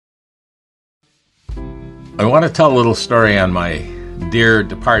I want to tell a little story on my dear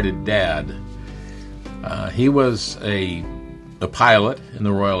departed dad. He was a pilot in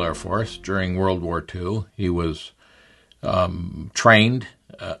the Royal Air Force during World War II. He was trained,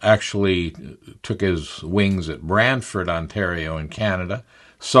 actually took his wings at Brantford, Ontario in Canada,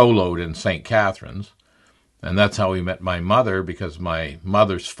 soloed in St. Catharines. And that's how we met my mother, because my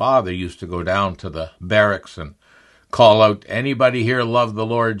mother's father used to go down to the barracks and call out, "Anybody here love the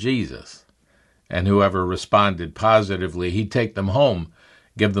Lord Jesus?" And whoever responded positively, he'd take them home,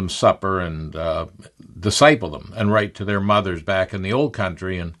 give them supper, and disciple them, and write to their mothers back in the old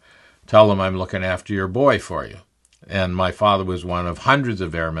country and tell them, "I'm looking after your boy for you." And my father was one of hundreds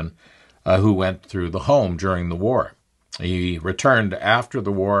of airmen who went through the home during the war. He returned after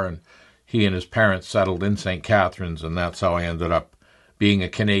the war, and he and his parents settled in St. Catharines, and that's how I ended up being a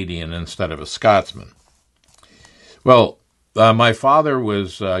Canadian instead of a Scotsman. Well, my father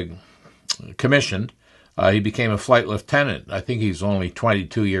was commissioned. He became a flight lieutenant. I think he's only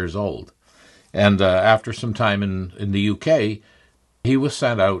 22 years old. And after some time in the UK, he was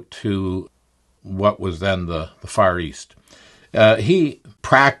sent out to what was then the Far East. He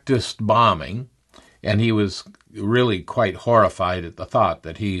practiced bombing, and he was really quite horrified at the thought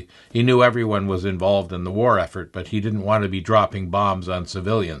that he knew everyone was involved in the war effort, but he didn't want to be dropping bombs on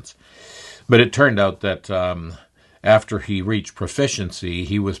civilians. But it turned out that after he reached proficiency,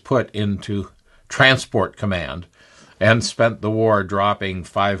 he was put into transport command and spent the war dropping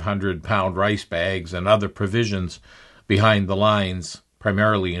 500-pound rice bags and other provisions behind the lines,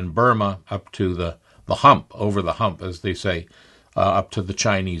 primarily in Burma, up to the hump, over the hump, as they say, up to the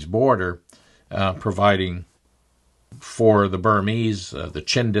Chinese border, providing for the Burmese, the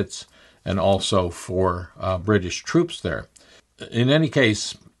Chindits, and also for British troops there. In any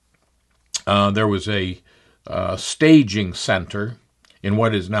case, there was a staging center in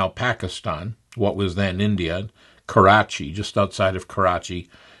what is now Pakistan, what was then India, Karachi, just outside of Karachi.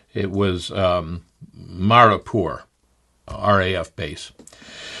 It was Maripur, RAF base.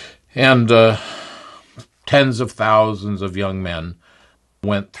 And tens of thousands of young men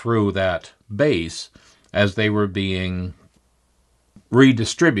went through that base as they were being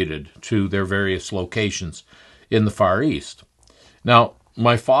redistributed to their various locations in the Far East. Now,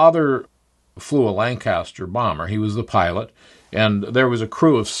 my father flew a Lancaster bomber. He was the pilot, and there was a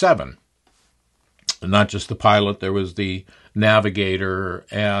crew of 7. Not just the pilot, there was the navigator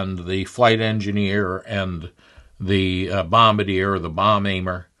and the flight engineer and the bombardier or the bomb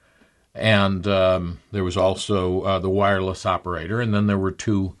aimer, and there was also the wireless operator, and then there were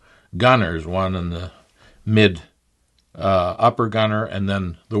 2 gunners, one in the mid upper gunner, and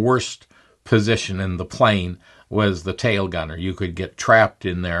then the worst position in the plane was the tail gunner. You could get trapped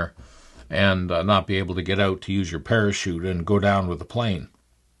in there and not be able to get out to use your parachute and go down with the plane.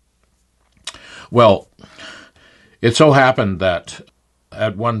 Well, it so happened that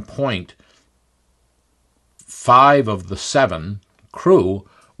at one point, 5 of the 7 crew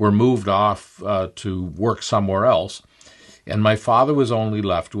were moved off to work somewhere else, and my father was only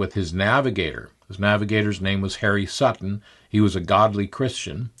left with his navigator. His navigator's name was Harry Sutton. He was a godly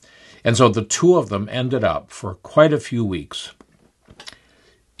Christian. And so the 2 of them ended up for quite a few weeks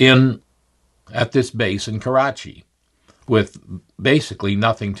at this base in Karachi with basically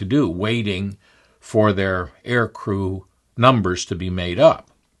nothing to do, waiting for their air crew numbers to be made up.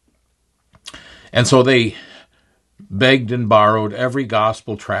 And so they begged and borrowed every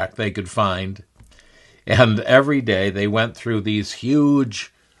gospel tract they could find, and every day they went through these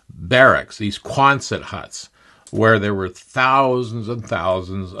huge barracks, these Quonset huts, where there were thousands and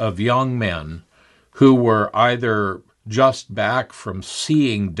thousands of young men who were either just back from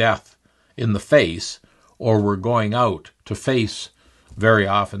seeing death in the face or were going out to face very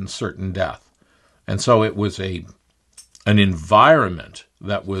often certain death. And so it was an environment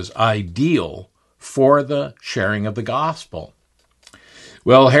that was ideal for the sharing of the gospel.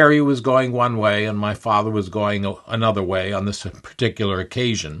 Well, Harry was going one way and my father was going another way on this particular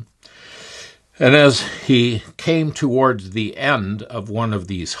occasion. And as he came towards the end of one of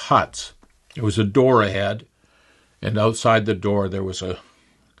these huts, there was a door ahead, and outside the door there was a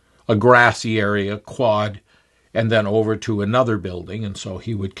grassy area, quad, and then over to another building, and so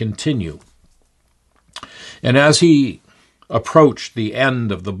he would continue. And as he approached the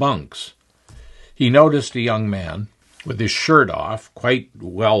end of the bunks, he noticed a young man with his shirt off, quite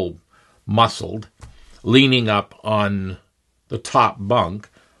well muscled, leaning up on the top bunk,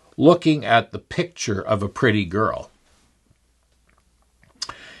 looking at the picture of a pretty girl.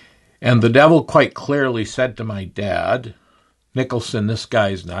 And the devil quite clearly said to my dad, "Nicholson, this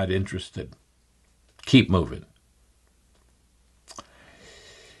guy's not interested. Keep moving."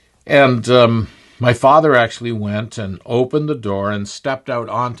 And My father actually went and opened the door and stepped out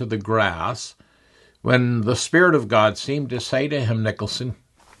onto the grass when the Spirit of God seemed to say to him, Nicholson,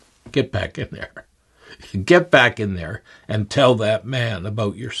 get back in there. Get back in there and tell that man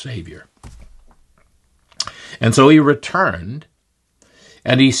about your Savior. And so he returned,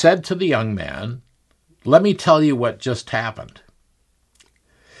 and he said to the young man, let me tell you what just happened.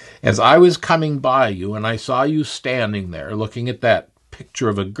 As I was coming by you and I saw you standing there looking at that picture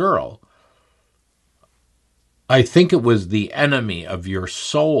of a girl, I think it was the enemy of your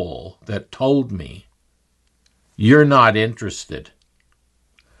soul that told me, you're not interested,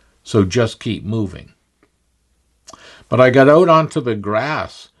 so just keep moving. But I got out onto the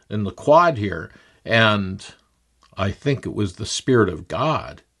grass in the quad here, and I think it was the Spirit of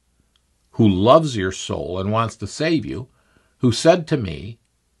God who loves your soul and wants to save you, who said to me,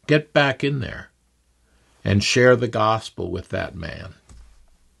 get back in there and share the gospel with that man.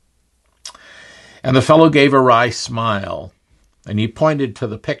 And the fellow gave a wry smile, and he pointed to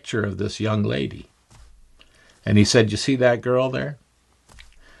the picture of this young lady. And he said, you see that girl there?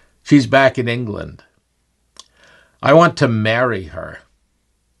 She's back in England. I want to marry her.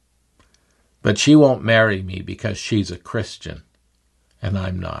 But she won't marry me because she's a Christian, and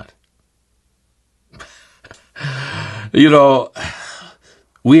I'm not. You know,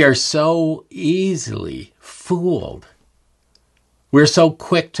 we are so easily fooled. We're so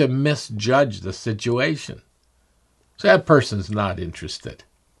quick to misjudge the situation. So that person's not interested.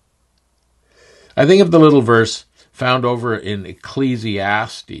 I think of the little verse found over in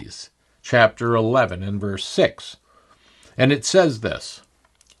Ecclesiastes, chapter 11 and verse 6. And it says this,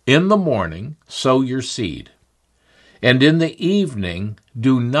 in the morning sow your seed, and in the evening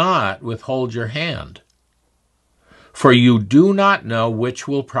do not withhold your hand. For you do not know which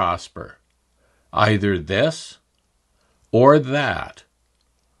will prosper, either this or that,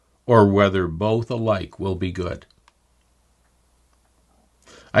 or whether both alike will be good.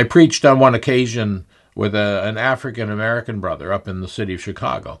 I preached on one occasion with an African-American brother up in the city of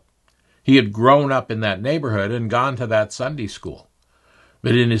Chicago. He had grown up in that neighborhood and gone to that Sunday school.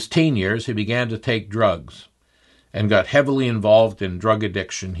 But in his teen years, he began to take drugs and got heavily involved in drug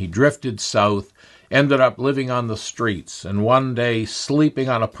addiction. He drifted south, ended up living on the streets, and one day sleeping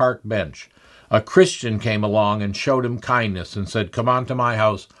on a park bench. A Christian came along and showed him kindness and said, come on to my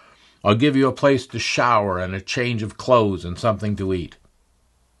house. I'll give you a place to shower and a change of clothes and something to eat.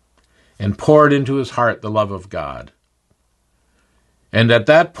 And poured into his heart the love of God. And at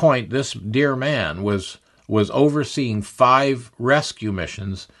that point, this dear man was overseeing 5 rescue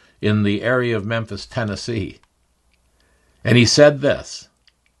missions in the area of Memphis, Tennessee. And he said this,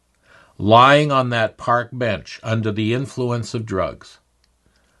 lying on that park bench under the influence of drugs,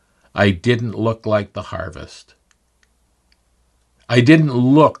 I didn't look like the harvest. I didn't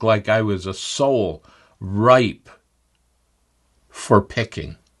look like I was a soul ripe for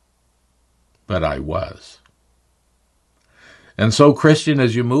picking, but I was. And so, Christian,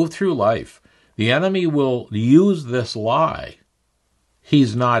 as you move through life, the enemy will use this lie.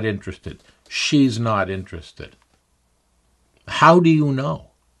 He's not interested. She's not interested. How do you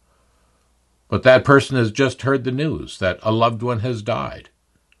know? But that person has just heard the news that a loved one has died,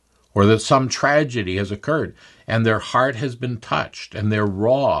 or that some tragedy has occurred, and their heart has been touched, and they're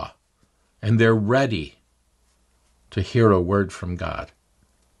raw, and they're ready to hear a word from God.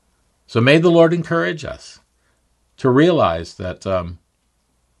 So may the Lord encourage us to realize that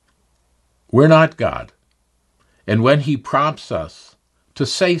we're not God. And when he prompts us to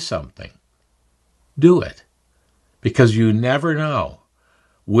say something, do it. Because you never know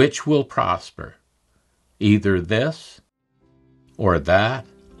which will prosper, either this or that,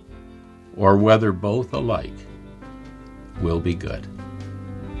 or whether both alike will be good.